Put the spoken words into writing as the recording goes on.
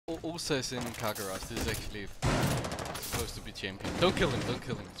Ursa in Kakaras. This is actually supposed to be champion. Don't kill him. Don't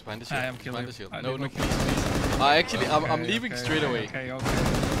kill him. It's behind the shield. I am killing him. No, no, please, please. Actually, I'm leaving straight away. Okay. I'm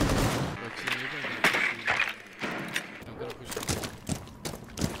gonna push him.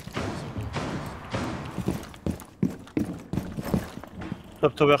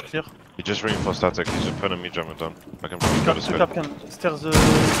 Top tower clear. He just reinforced static. He's in front of me, jumping down. I can probably go this way. Capcan. Stairs.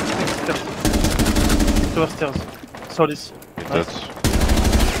 Stairs. Tower stairs. Solis. He's Nice. dead.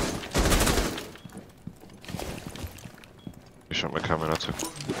 He shot my camera, I took.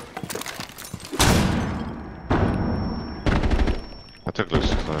 I took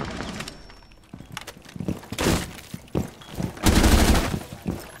looks clear.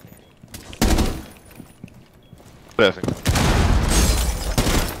 Yeah, I think.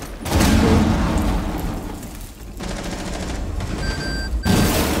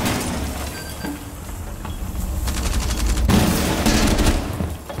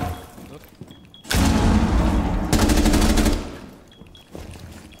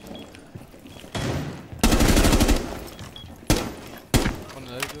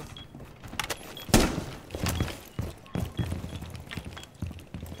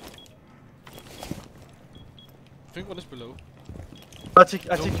 I think one is below. Attic.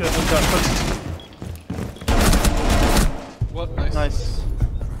 What? Nice. Nice.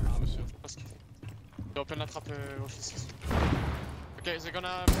 Open la trappe office. Okay, they're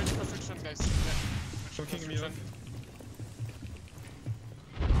gonna bridge construction, guys. Yeah. Choking me off.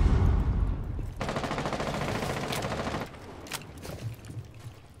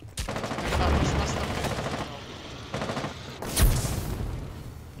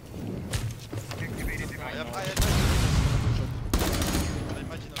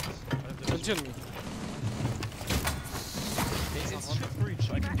 Continue.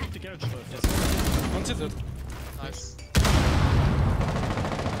 Breach. I can keep the garage left. One dead. Nice.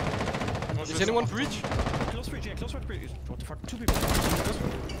 Is anyone breach? Close breach, yeah, close breach. What the fuck? Two people.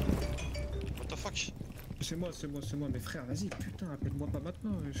 What the fuck? C'est moi. Mais frère, vas-y, putain, appelle-moi pas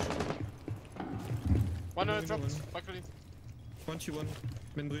maintenant. One dropped. Luckily. 1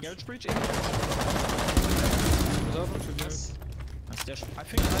 Main bridge. Garage breach. Yes. I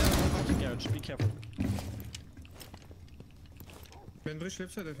think I have the garage. Be careful. Main bridge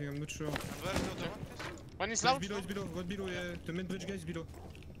left side. I think I'm not sure. One is loud. It's below. One below. Yeah. The main bridge guy is below.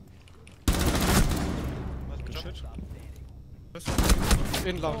 Good shit.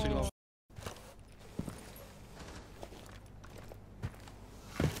 In lounge, in lounge.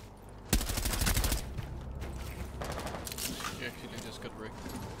 Yeah, actually just got wrecked.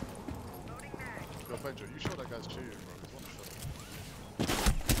 Yo, Benjo, you sure that guy's cheating, bro? He's one shot.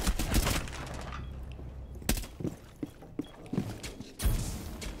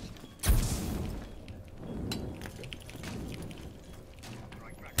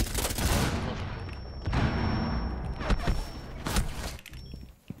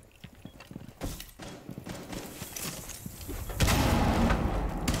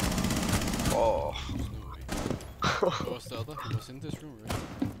 Oh. Where was the other? He was in this room,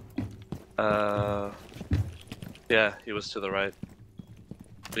 right? Yeah, he was to the right.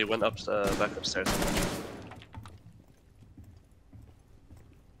 He went up, back upstairs.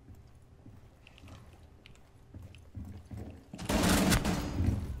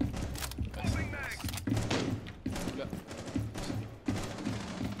 Yeah.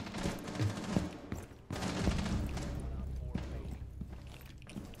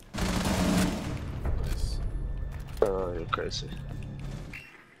 Nice. Oh, you're crazy.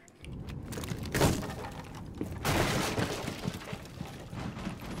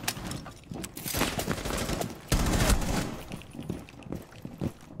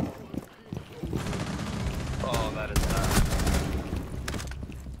 Oh, that is bad.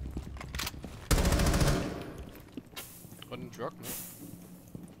 One drug, no?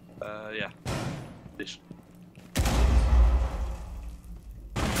 Yeah. Dish.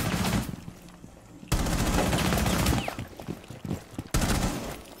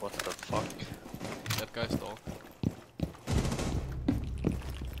 What the fuck? That guy's dog.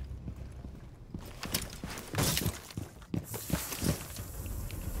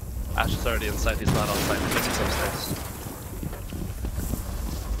 Ash is already inside, he's not outside because he's upstairs.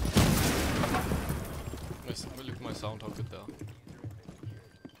 Look at my sound, how good they are.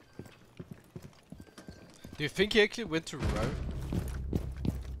 Do you think he actually went to route?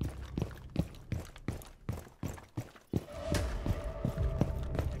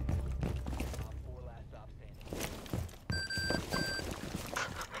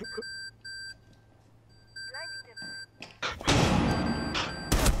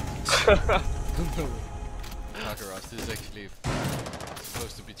 No. Kakaras, this is actually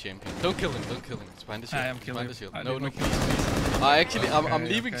supposed to be champion. Don't kill him, don't kill him. It's behind the shield. I am It's killing behind the shield. him. No, no, please. Actually, I'm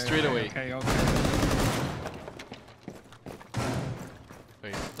leaving straight away. Okay.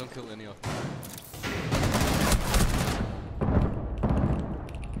 Wait, don't kill any of them.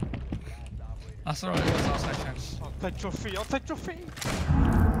 That's alright, that's outside chance. I'll take trophy, I'll take trophy!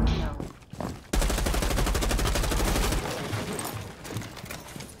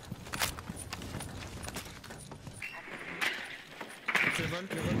 Kevin,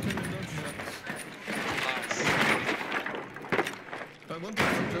 Kevin, Kevin, no, du l'as. Nice. One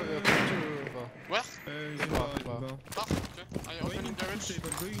Where? je vois, je vois. Ah, okay. Are you opening garage? Going to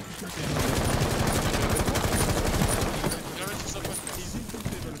full Garage is open. He's in full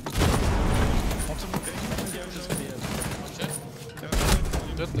table. Okay.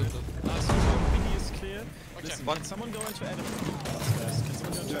 Listen, can someone go into Adam? Can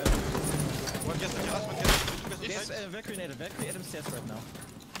someone go into Adam? One gas, one gas, one gas. Yes, Valkyrie Adam stairs right now.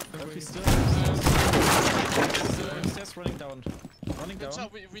 Valkyrie still Adam stairs running down. Running Good down.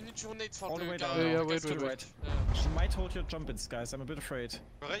 job, we need your nade for All the way guy down. Yeah, against wait, the wait. right. Yeah. She might hold your jump ins, guys. I'm a bit afraid.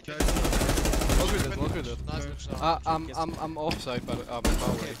 Right? Walk with it. Nice, good shot. I'm offside, but far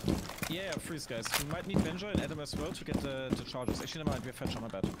away. Yeah, freeze, guys. We might need Benja and Adam as well to get the charges. Actually, never mind. We have fetch on my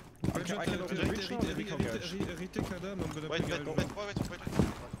bed. I can open the breach now and we can garage. Retake Adam, I'm gonna Wait, play wait, garage. wait.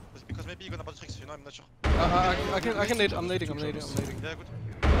 Because maybe you're gonna bust tricks, you know, I'm not sure. I can nade. I'm nading. Yeah, good.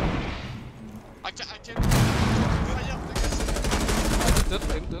 I can fire the gas. Dead.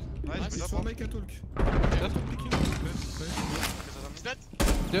 Nice, This good one job. make a talk. Dead. He's dead?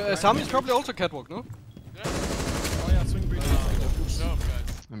 Yeah, Sami's probably also catwalk, no? Oh yeah, swing breach. Good job,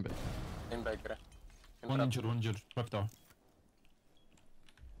 guys. In back, bre. One injured, left down.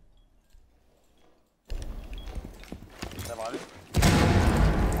 Där var vi.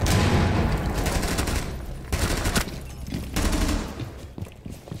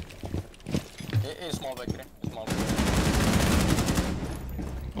 Det är small back, bre. Small back.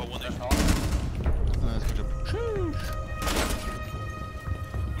 Oh, one Där age. har Nice, good job.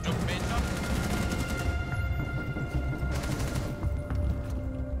 Good job, main job.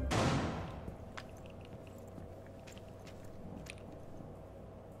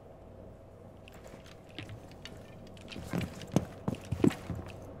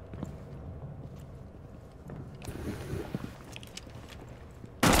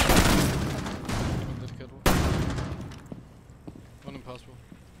 Dead catwalk. One impossible.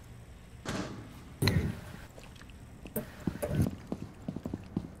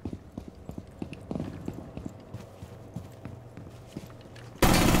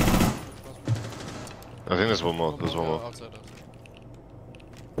 I think there's one more. There's one more. Outside.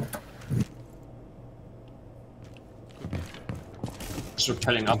 Just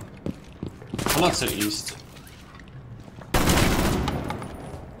repelling up. I'm not to the east.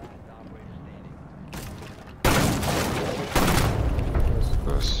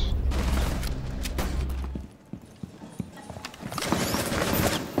 Nice.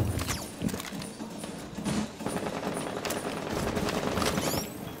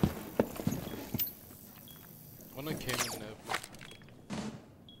 One came in there.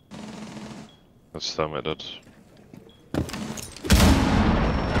 That's damn it, dude.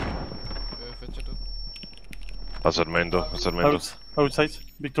 Fetch it up. Outside main door. Outside main door. Outside.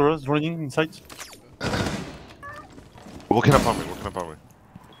 Victoria's running inside. Walking up on me.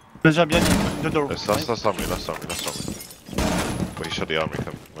 Benja behind the door. Last on me. When he shot the army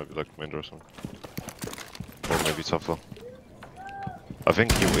camp, maybe like main door or something. Or maybe top floor. I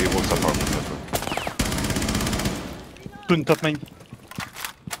think he walks up army camp. Two in top main.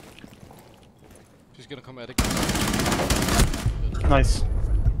 She's gonna come attic. Nice.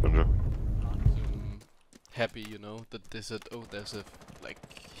 Happy, you know, that there's a like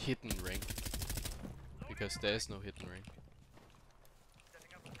hidden rank, because there is no hidden rank.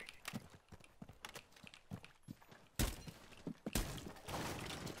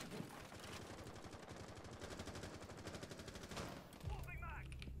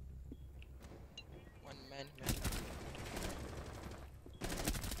 One man.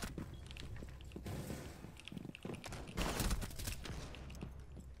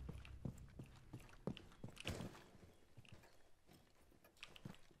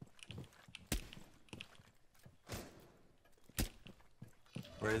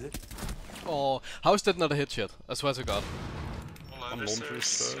 Where is it? Oh, how is that not a headshot? I swear to God. On laundry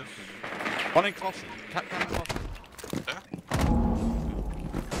stairs. One in closet. Can closet.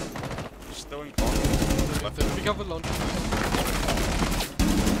 Still in closet. Be careful, launch.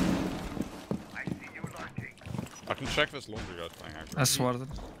 I can check this laundry guy playing actually. I swore it.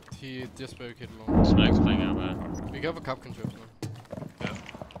 He just barricaded long. Snags playing out, man. We have a cap control now. Yeah.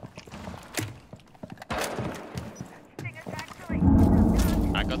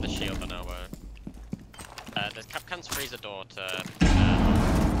 the shield on elbow. The Capcan's freezer door to.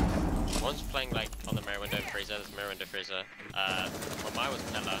 One's playing like on the mirror window freezer. There's mirror window freezer. Well, mine was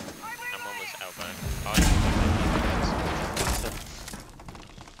Nella, and one was elbow.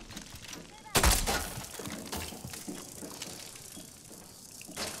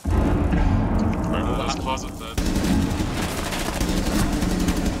 Last closet dead.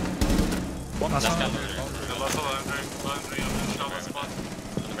 One last one. The last laundry on the shower spot.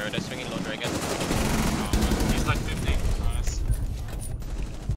 On the mirror, they're swinging laundry again.